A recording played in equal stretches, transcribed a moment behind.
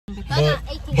got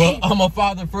 18 but I'm a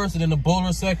father first and then a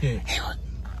bowler second.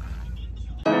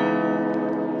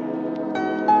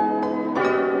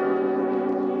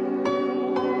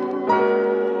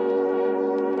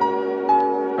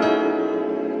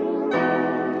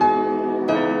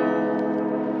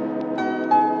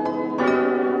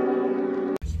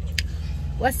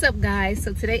 What's up, guys?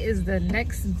 So today is the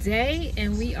next day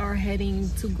and we are heading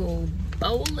to go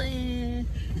bowling.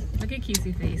 Look at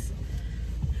Kesey's face.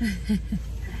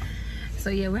 So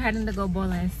yeah, we're heading to go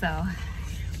bowling, so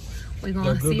we're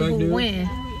gonna see who wins.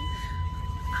 I'm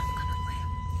gonna win.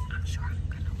 I'm sure I'm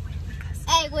gonna win because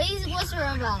hey, what's your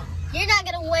about? You're not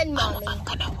gonna win, mommy. I'm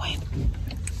gonna win.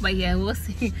 But yeah, we'll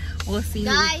see. We'll see.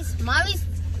 Guys, mommy's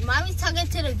talking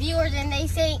to the viewers and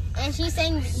she's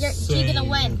saying she's gonna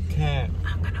win. Cap.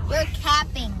 I'm gonna win. You're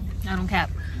capping. I don't cap.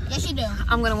 Yes, you do.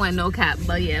 I'm gonna win, no cap.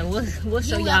 But yeah, we'll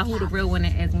show y'all who the real winner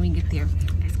is when we get there.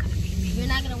 It's gonna be me. You're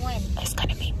not gonna win. It's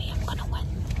gonna be me. I'm gonna win.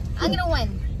 I'm gonna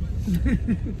win.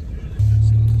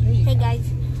 Hey guys,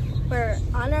 we're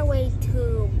on our way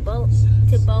to bowl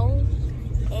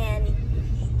and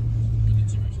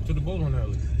To the bowling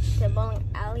alley. to bowling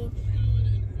alley.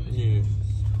 Yeah.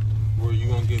 Where you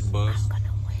gonna get bust? I'm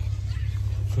gonna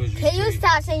win. Can you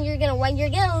stop saying you're gonna win? You're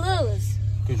gonna lose.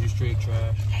 Cause you straight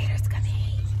trash. Haters gonna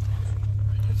hate.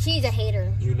 She's a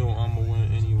hater. You know I'ma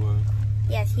win anyway.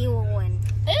 Yes, he will win.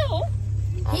 Ew.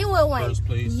 He will win. First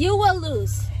place. You will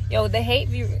lose. Yo, the hate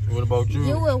view. What about you?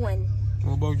 You will win.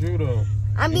 What about you though?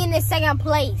 I'm being in second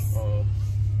place.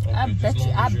 Okay, I bet just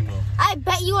you- long as you know. I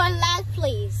bet you are last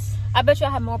place. I bet you I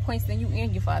have more points than you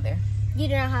and your father. You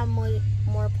don't have more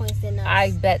points than us.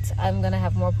 I bet I'm gonna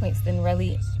have more points than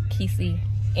Relly, Kesey,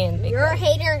 and Big You're a Red.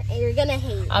 hater and you're gonna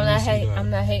hate. I'm not hating. I'm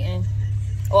not hating.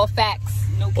 All facts.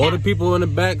 No cap. All the people in the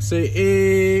back say,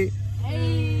 "Hey."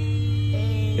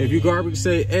 Hey. If you garbage,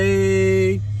 say,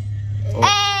 "Hey." Hey!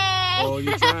 Oh,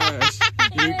 you trash.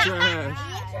 You trash.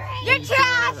 You're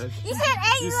trash. You said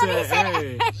hey. You You said, said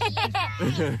hey.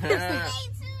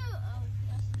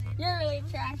 You're really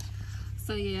trash.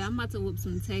 So yeah, I'm about to whoop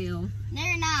some tail. No,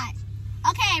 you're not.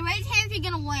 Okay, raise your hand if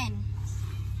you're gonna win.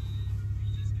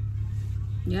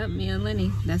 Yep, me and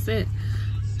Lenny. That's it.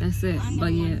 That's it.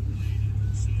 But yeah.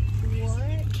 What?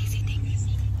 Kesey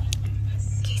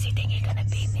think he gonna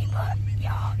beat me, but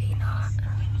y'all, he not.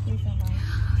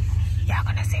 Y'all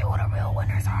gonna say who the real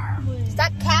winners are.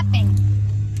 Stop capping.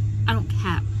 I don't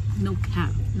cap. No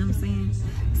cap. You know what I'm saying?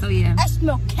 So yeah. I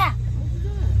smell cap.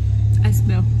 I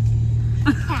smell.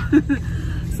 Cap.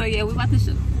 So yeah, we about to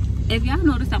show. If y'all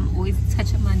notice I'm always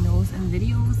touching my nose in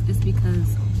videos, it's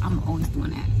because I'm always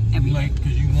doing that. You like, cause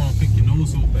you want to pick your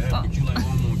nose so bad, but you like, oh,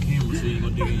 I'm on camera, so you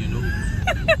gonna dig in your nose.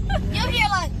 You hear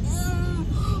like,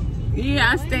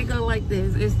 Yeah, I stay go like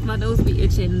this. It's my nose be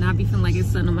itching and I be feeling like it's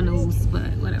sun on my nose, but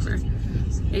whatever.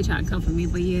 They try to come for me,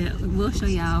 but yeah, we'll show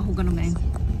y'all who's gonna win.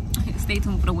 Stay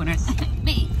tuned for the winner.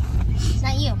 Me.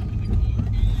 not you.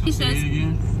 He says,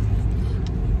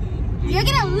 You're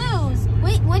gonna lose.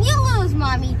 Wait, when you lose,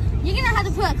 mommy, you're gonna have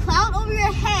to put a cloud over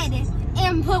your head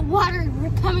and put water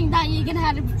coming down. You're gonna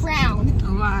have to frown.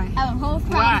 why? Have a whole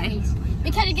frown Why? face.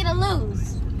 Because you're gonna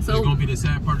lose. So it's gonna be the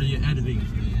sad part of your editing.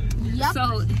 Yep.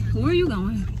 So where are you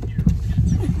going?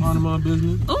 Mind my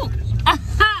business. Oh.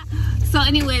 So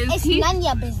anyways, It's none of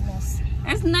your business.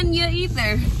 it's none of you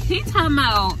either. He talking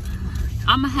about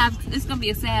it's gonna be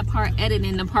a sad part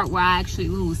editing the part where I actually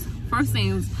lose. First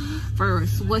things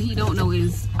first, what he don't know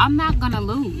is I'm not gonna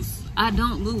lose. I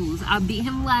don't lose. I beat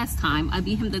him last time. I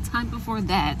beat him the time before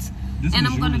that. This And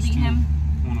was I'm gonna yours, beat too, him.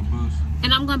 on a bus.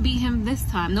 And I'm gonna beat him this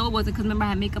time. No, it wasn't, because remember I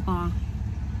had makeup on.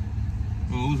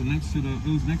 Oh, it was next to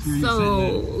where you So,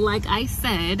 said that. like I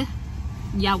said,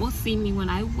 y'all will see me when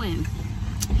I win.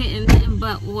 Hitting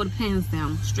butt all the pins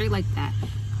down. Straight like that.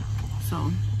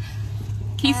 So,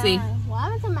 Kesey. What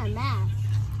happened to my mask?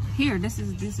 Here, this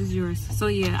is yours. So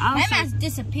yeah, I'll My show- mask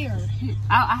disappeared.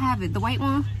 I have it. The white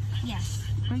one? Yes.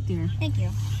 Right there. Thank you.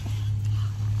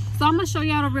 So I'm gonna show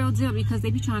y'all the real deal because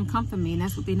they be trying to come for me, and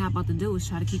that's what they're not about to do is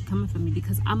try to keep coming for me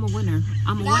because I'm a winner.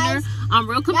 I'm a Guys, winner. I'm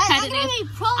real competitive.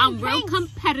 Guys, I'm real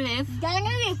competitive. I'm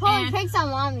gonna be pulling And- pranks on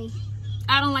mommy.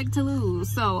 I don't like to lose,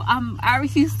 so I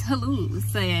refuse to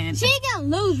lose. And She gonna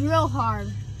lose real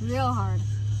hard. Real hard.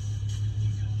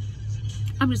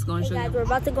 I'm just gonna show you. We're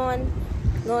about to go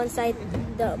inside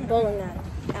the bowling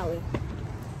alley.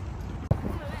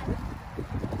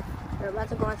 We're about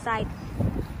to go inside.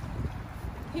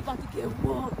 He about to get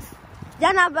whooped.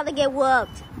 You're not about to get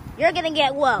whooped. You're gonna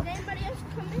get whooped. Anybody else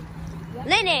coming?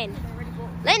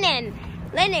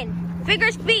 Lennon,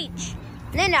 figure speech.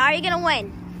 Lennon, are you gonna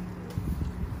win?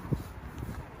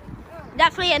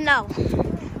 Definitely a no.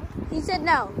 He said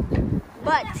no.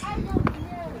 but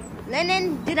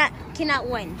Lennon cannot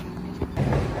win.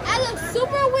 I look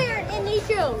super weird in these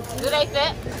shoes. Do they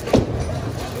fit?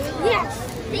 Yes.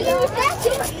 They give me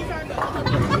tattoos.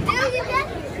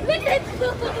 Look at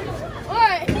this.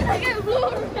 Alright, look at blue.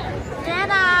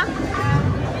 Nana.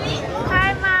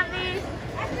 Hi, mommy.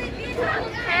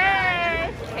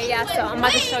 Hey. Hey, y'all. So I'm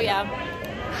about to show y'all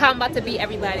how I'm about to beat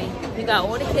everybody. We got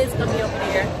all the kids gonna be over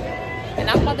there, and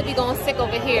I'm about to be going sick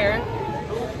over here.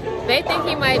 They think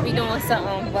he might be doing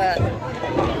something, but I'm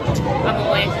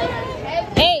gonna win.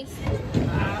 Ace,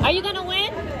 are you gonna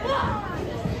win?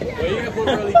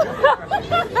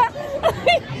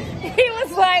 He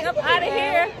was like, I'm out of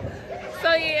here.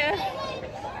 So yeah.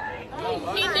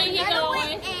 He think he gonna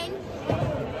win.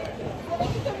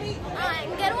 I'm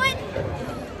gonna win.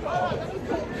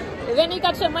 Then you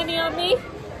got your money on me?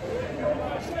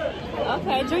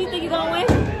 Okay, Drew, you think you gonna win?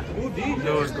 Who did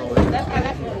know it's going?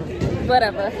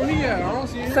 Whatever. Yeah, I don't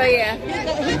see it. So yeah.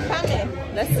 He's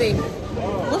coming. Let's see.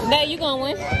 Now you gonna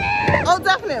win? Oh,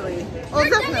 definitely. Oh,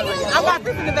 definitely. I got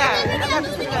this in the bag. I got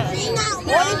this in the bag. He's not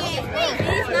winning.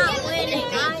 He's not winning.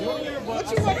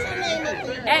 What you want your name up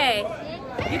there? Hey,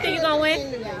 you think you gonna win?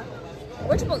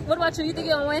 What about you? You think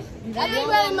you gonna win? I think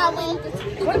Relly Mac win.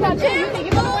 What about you? You think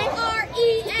you gonna win?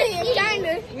 R-E-N-E.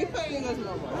 China. We paying us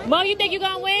more. Mo, you think you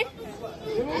gonna win?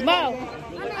 Mo.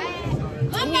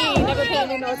 He ain't never paying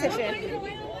me no attention.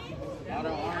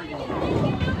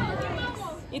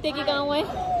 You think you gonna win? I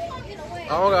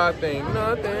don't gotta think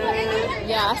nothing.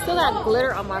 Yeah, I still got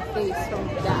glitter on my face from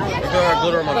I that. still got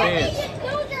glitter on my pants.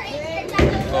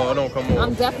 Oh, it don't come I'm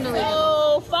on. definitely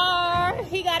so far.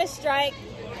 He got a strike.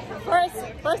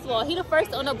 First of all, he the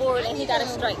first on the board and he got a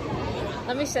strike.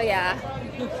 Let me show y'all.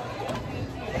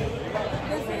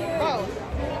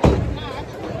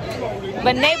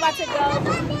 But Nate about to go.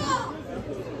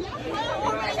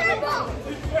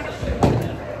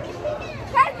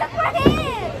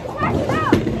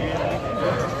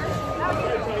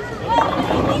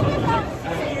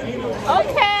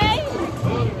 Okay.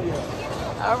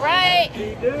 All right.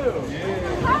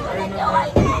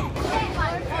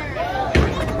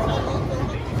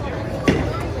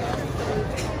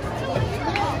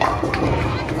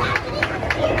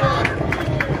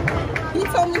 He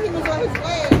told me he was on his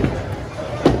way.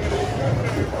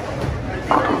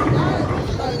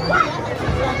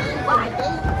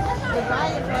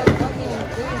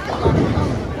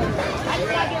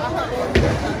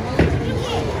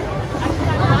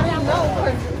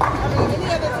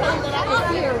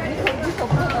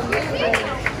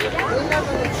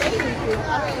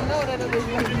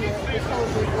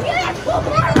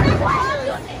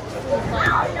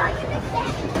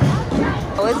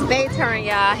 Oh, it's Bay's turn,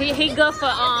 y'all. He good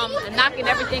for knocking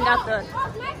everything out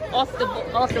off the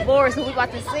board, so we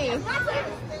about to see.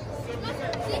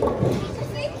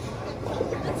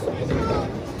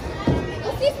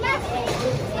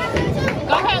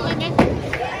 Go ahead, Lyndon.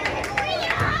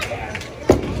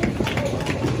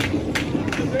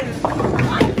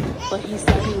 But he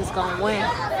said he was gonna win.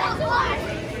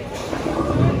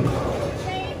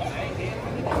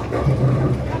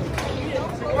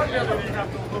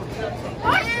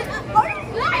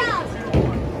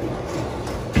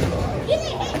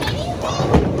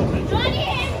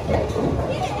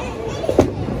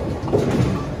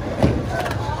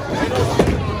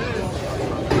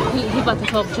 He about to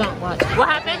help jump. Watch. What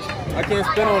happened? I can't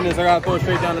spin on this. I gotta throw it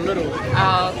straight down the middle.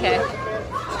 Oh, okay.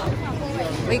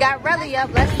 We got Relly up.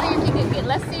 Let's see if he can get.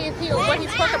 Let's see if he what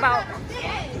he's talking about.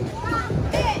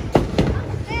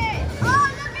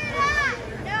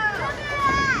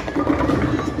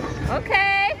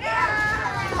 Okay.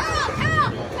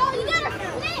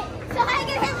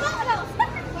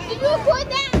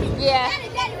 Yeah.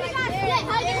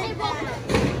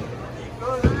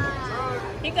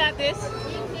 He got this.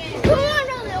 Come on,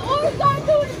 Relly. All we gotta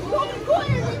do is go in the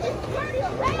corner and just turn it,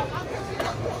 okay?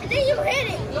 And then you hit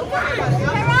it. Come on,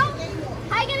 Carol.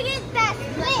 How you gonna get that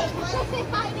split?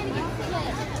 How you gonna get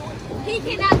split? He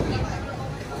cannot get it.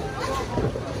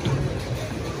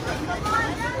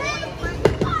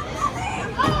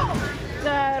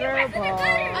 Gutter ball.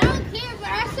 I don't care, but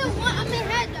I still want. I'm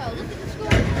ahead though. Look at the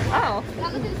score. Oh. Now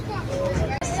look at the score.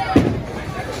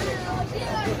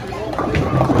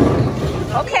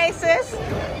 Okay, sis.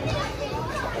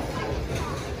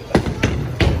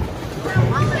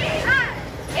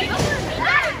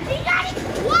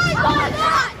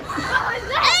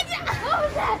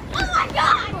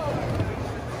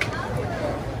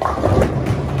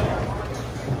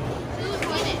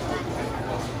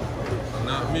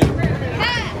 Not me.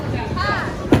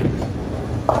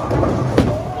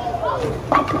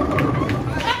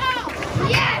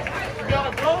 Yes! You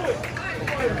gotta blow it.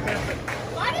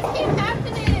 Why does it keep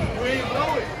happening? You ain't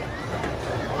blow it.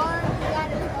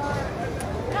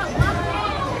 No,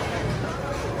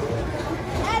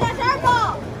 hey, that's our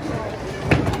ball.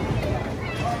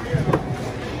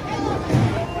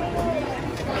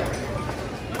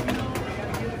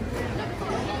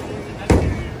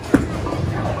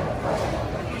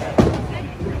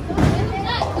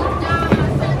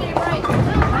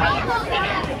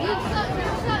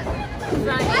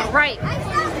 Right. I can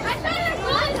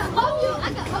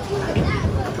help you with that,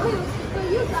 but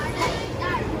you got that.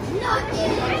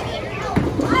 Nothing.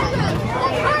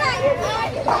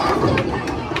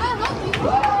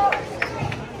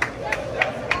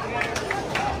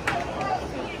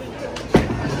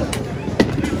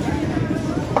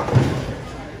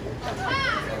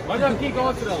 Why y'all keep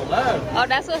going to the left? Oh,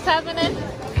 that's what's happening?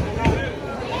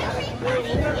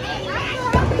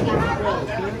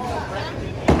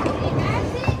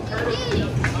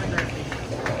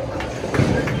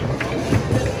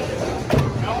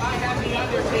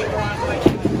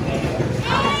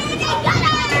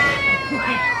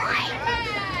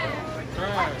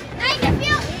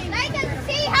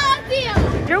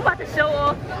 You're about to show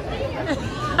off.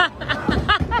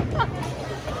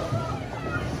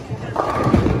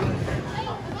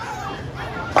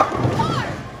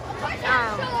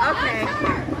 Okay.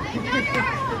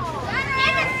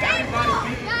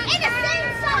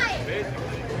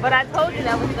 But I told you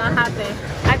that was gonna happen.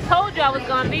 I told you I was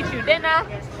gonna meet you, didn't I?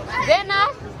 Didn't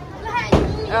I?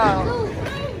 Oh.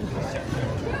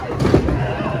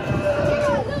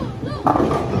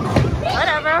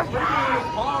 Whatever.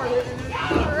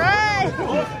 Right.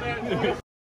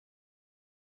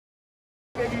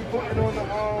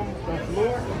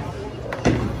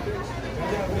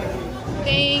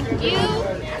 Thank you.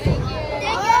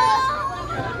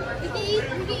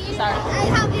 Sorry. I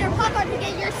have your papa to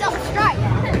get yourself straight.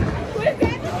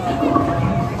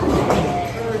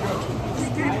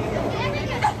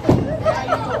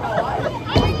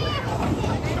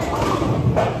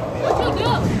 What you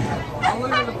do? I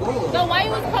went in the pool. So why you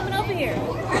was coming over here?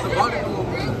 It's a body pool.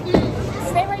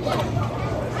 Stay right there.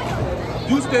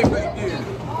 You stay back there.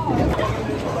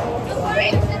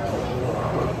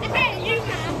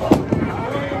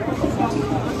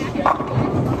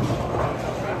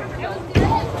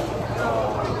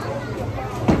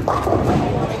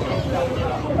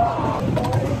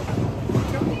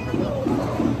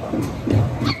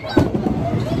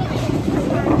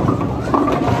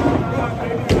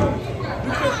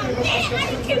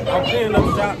 I'm cleaning up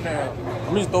shop now.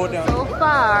 I'm just throw it down. So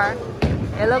far,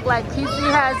 it looked like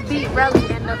PC has beat Relly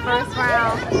in the first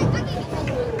round.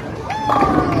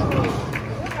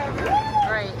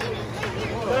 Right.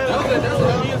 That's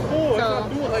what he is for. So,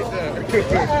 Do it like that.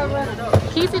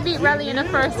 Kesey beat Relly in the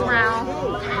first round.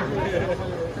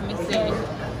 Let me see.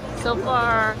 So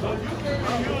far,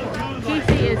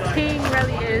 Kesey is king,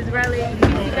 Relly is Relly.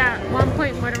 Kesey got 1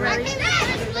 point more than Relly.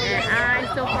 And I,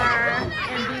 so far,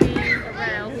 am beating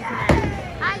Relly.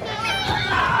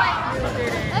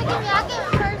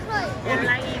 Who's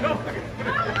next?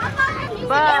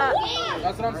 But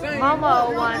That's what I'm saying.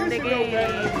 Momo won the game.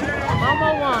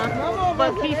 Momo won.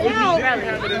 But Kesey beat Relly.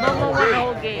 Momo won the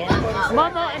whole game.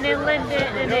 Momo and then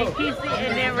Lyndon and then Kesey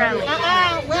and then Relly.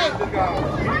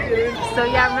 So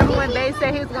y'all remember when they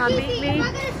said he was gonna beat me?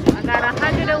 I got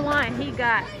 101. He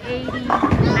got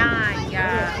 89, y'all.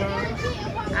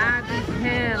 I beat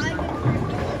him.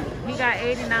 He got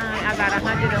 89. I got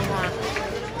 101.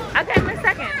 I got him in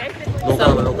second, basically. No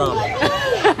comment, no comment.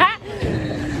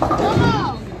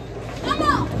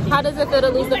 How does it feel to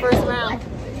lose the first round?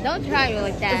 Don't try me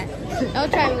with that.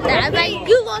 Don't try me with that. I bet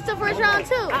you lost the first round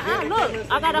too. Look,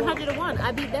 I got 101.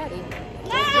 I beat Daddy.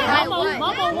 I won.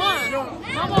 Mama won.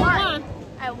 Mama won.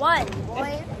 I won,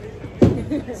 boy.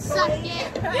 Suck it.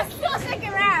 You're still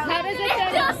second round. How does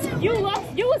it feel? You lost.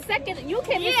 You was second. You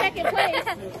came in second place.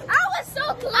 I was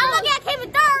so close. I'm lucky I came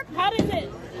in third.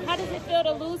 How does it feel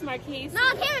to lose, Marquise? No,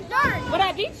 I came in third. But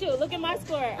I beat you. Look at my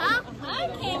score. Huh? I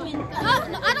came in third.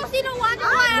 No, I don't see no one.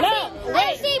 Look,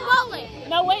 I see bowling.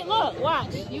 No, wait, look,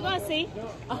 watch. You gonna see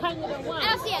 101. I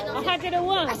don't see it.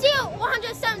 101. I see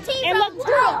 117 And from look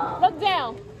two. down. Look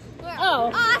down. Oh.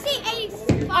 Oh, I see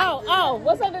 85. Oh,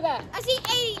 what's under that? I see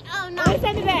 80. Oh, no. What's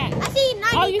under that? I see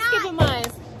 99. Oh, you skipping mine.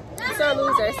 So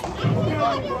losers.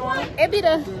 It be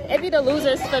the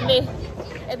losers for me.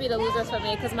 It be the losers for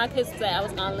me because my kids said I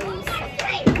was gonna lose.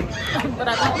 But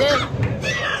I beat them.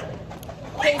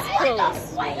 Case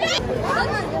closed.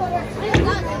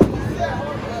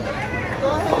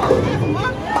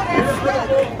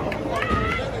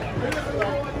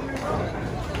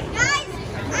 Guys,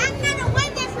 I'm gonna win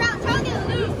this round. So I'm gonna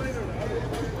lose.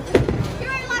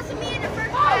 You're in my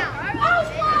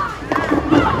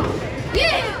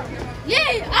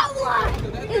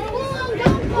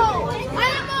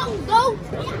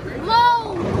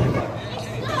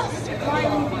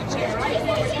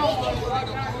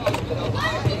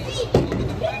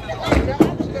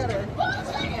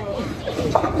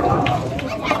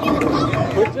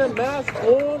your mask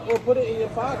on or put it in your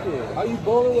pocket? Are you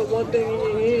bowling with one thing in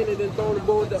your hand and then throwing the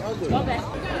ball with the other? Okay.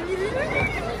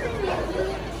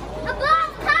 The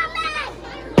ball's coming!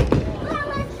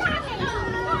 Ball is coming!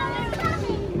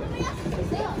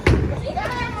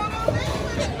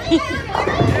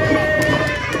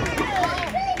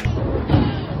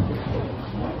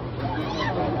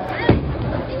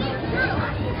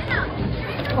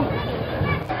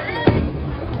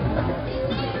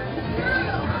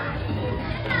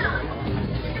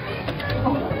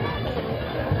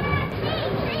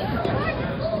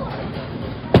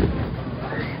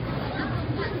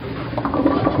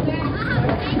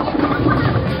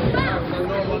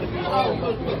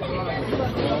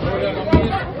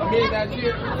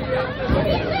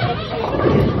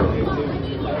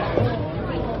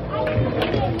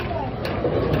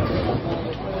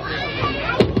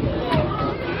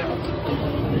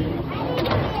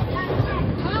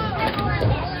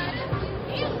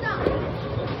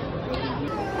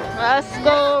 Let's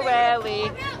go,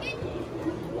 Relly.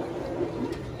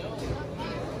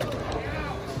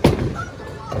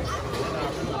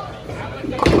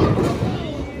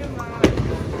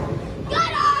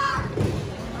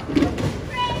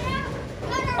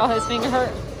 Oh, his finger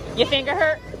hurt. Your finger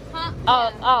hurt? Huh?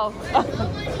 Oh.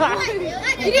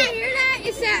 You didn't hear that?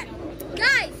 It's that.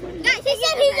 Guys, he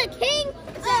said he's a king.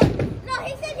 No,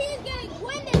 he said he's getting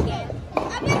wind again.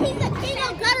 I bet he's a king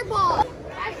of gutter ball.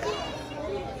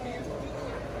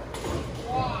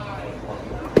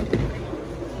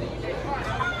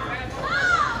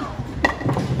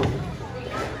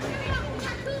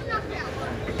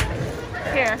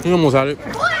 Here. He almost had it.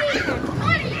 20!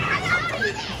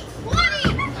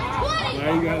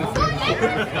 Now you got it.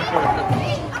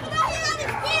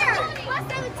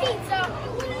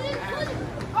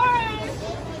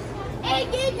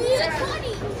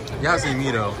 Y'all see me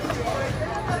though.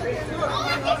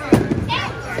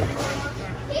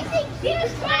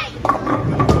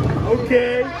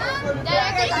 Okay. I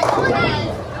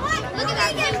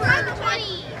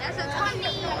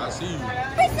see you.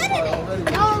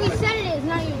 No, we said it is,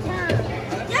 not your turn.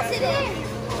 Yes, it is.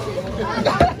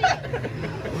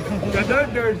 Got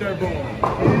that dirt ball.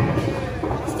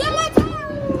 Still my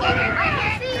turn. I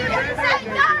see you.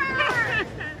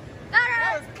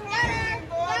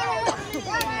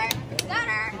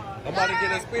 I'm about to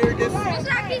get asparagus. Go on,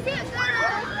 Chad.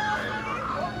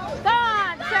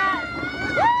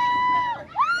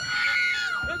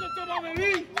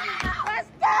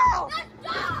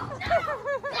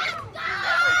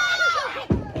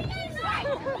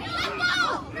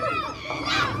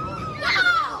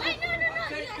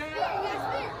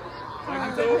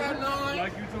 Let's go.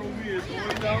 Like you told me, it's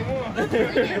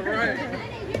 20-1. Right.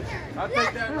 I'll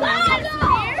take that.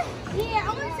 Yeah, I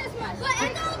want to say much. But I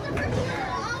know the first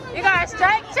one. You got a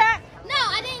strike, Chad? No,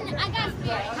 I didn't. I got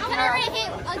scared. I already hit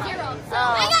a 0. So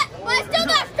but I still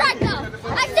got a strike though.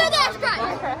 I still got a strike.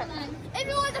 If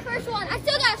it was the first one, I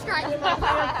still got a strike.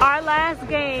 Our last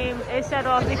game is shut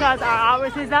off because our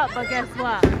hours is up, but guess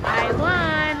what? I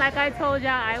won, like I told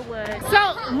y'all I would.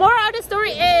 So, moral of the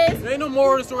story is... There ain't no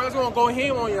more of the story. I was going to go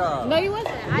ham on y'all. No, you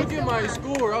wasn't. Look at my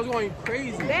score. I was going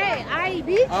crazy. Hey, I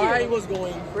beat you. I was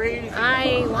going crazy.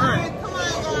 I won.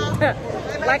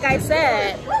 Like I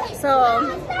said. So,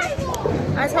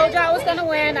 I told y'all I was going to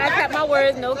win. I kept my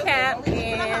words, no cap,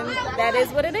 and that is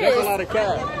what it is. That's a lot of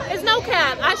cap. It's no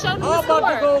cap. I showed you the I'm score.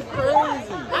 about to go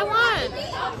crazy. I won.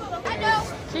 I know.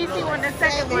 TC won the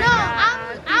second one. No, I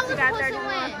was got supposed to 31. win.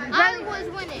 I was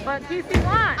winning. But TC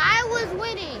won. I was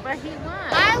winning. But he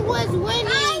won. I was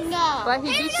winning. But he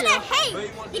beat you.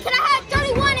 He could have had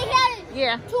 31 and he had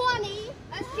Yeah. 20.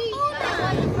 Let's see. I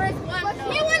won the first one.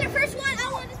 He won the first one. I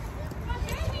won the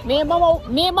Me and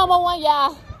Momo won,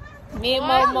 y'all. Me and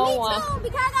Momo me won. too,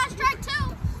 because I got strike 2.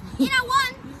 And I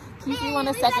won. TC won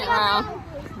the second round.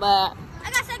 But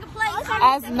I got second place.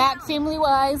 as Mac family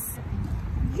wise,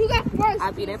 You got first.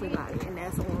 I beat everybody, and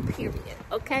that's on period.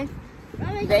 Okay?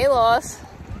 They lost,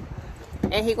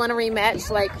 and he gonna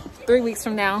rematch like 3 weeks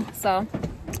from now. So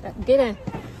get in.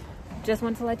 Just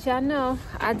want to let y'all know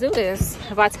I do this.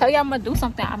 If I tell you I'm gonna do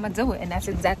something, I'm gonna do it, and that's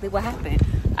exactly what happened.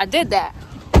 I did that.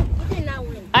 You did not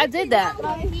win. I did that.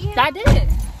 I did. No, you didn't.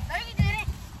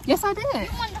 Yes, I did. You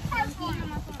won the first one.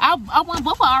 I won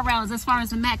both of our rounds as far as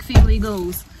the Mac family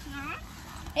goes.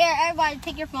 Here, everybody,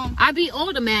 take your phone. I beat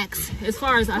all the Macs as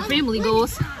far as our family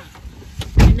goes.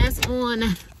 And that's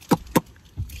on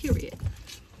period.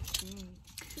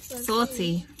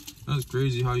 Salty. That's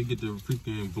crazy how you get the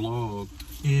freaking vlog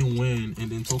and win and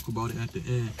then talk about it at the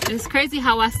end. It's crazy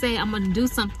how I say I'm going to do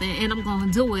something and I'm going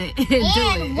to do it. And do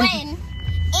it. Win.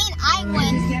 And I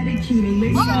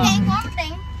win. One more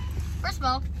thing. First of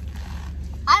all,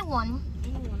 I won.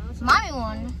 Mommy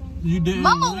won. You didn't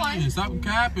Mama win. won. Stop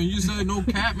capping. You said no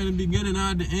cap in the beginning.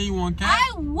 Now at the end you want cap.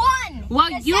 I won. Well,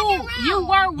 the you were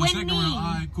The second winning. round, all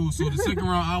right, cool. So the second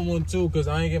round I won too because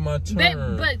I ain't get my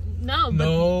turn. But no.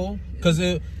 No, because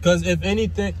if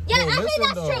anything. Yeah, no, actually, listen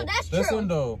that's though, true. That's listen true.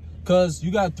 though, because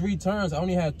you got 3 turns. I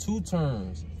only had 2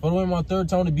 turns. By the way, my third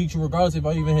turn to beat you regardless if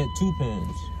I even hit 2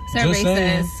 pins. Survey Just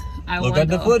saying. says I Look won, at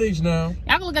the though. footage now.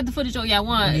 Y'all can look at the footage all y'all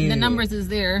want. Yeah. The numbers is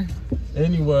there.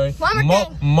 Anyway, One more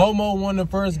thing. Momo won the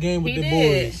first game with He the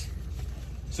did. boys.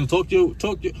 So talk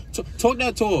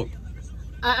that talk.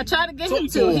 I tried to get Talk him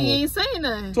to to. him. He ain't saying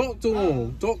nothing. Talk to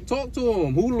him. Talk to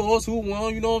him. Who lost? Who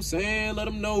won? You know what I'm saying? Let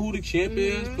him know who the champ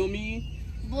is. For me.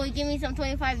 Boy, give me some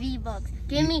 25 V-Bucks.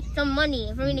 Give me some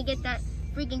money for me to get that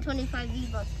freaking 25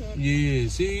 V-Bucks, kid. Yeah.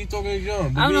 See, he talking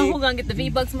jump. I don't know who's gonna get the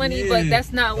V-Bucks money, Yeah. but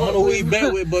that's not I what don't know who he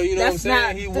bet with, but you know what I'm that's saying?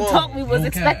 not He the won. talk we was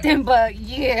No cap. expecting, but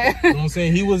yeah. You know what I'm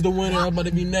saying? He was the winner. I'm about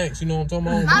to be next. You know what I'm talking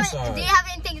about on Mommy, this side. do you have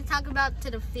anything to talk about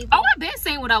to the people? Oh, I've been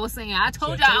saying what I was saying. I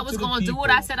told So y'all I talk was to the gonna do what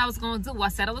people. I said I was gonna do. I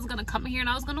said I was gonna come here and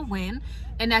I was gonna win,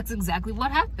 and that's exactly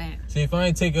what happened. See, if I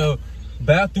ain't take a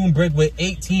bathroom break with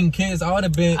 18 kids, I would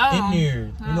have been in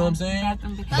there. You know what I'm saying?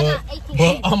 Bathroom break. I got 18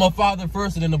 But kids. I'm a father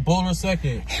first and then a bowler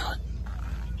second.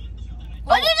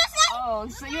 What did you just say? Oh,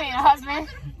 so you ain't a husband?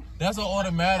 That's an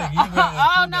automatic. You gotta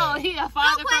Oh include no, that. he a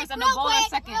father first and a bowler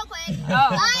second. Real quick.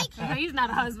 Oh, he's not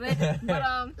a husband. But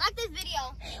Like this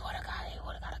video. he would have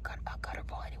got a gutter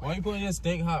ball anyway. Why you putting your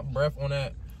stink hot breath on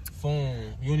that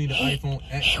phone? You don't need an iPhone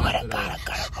X. He would have got a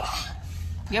gutter ball.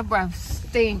 Your breath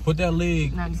stink. Put that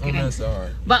leg No, I'm just on kidding. that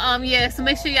side. But yeah, so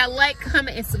make sure y'all like,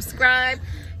 comment, and subscribe.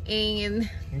 And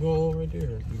You go over right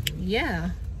there. yeah.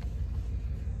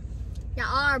 Y'all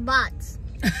are bots.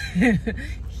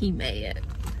 He mad.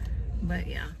 But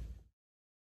yeah.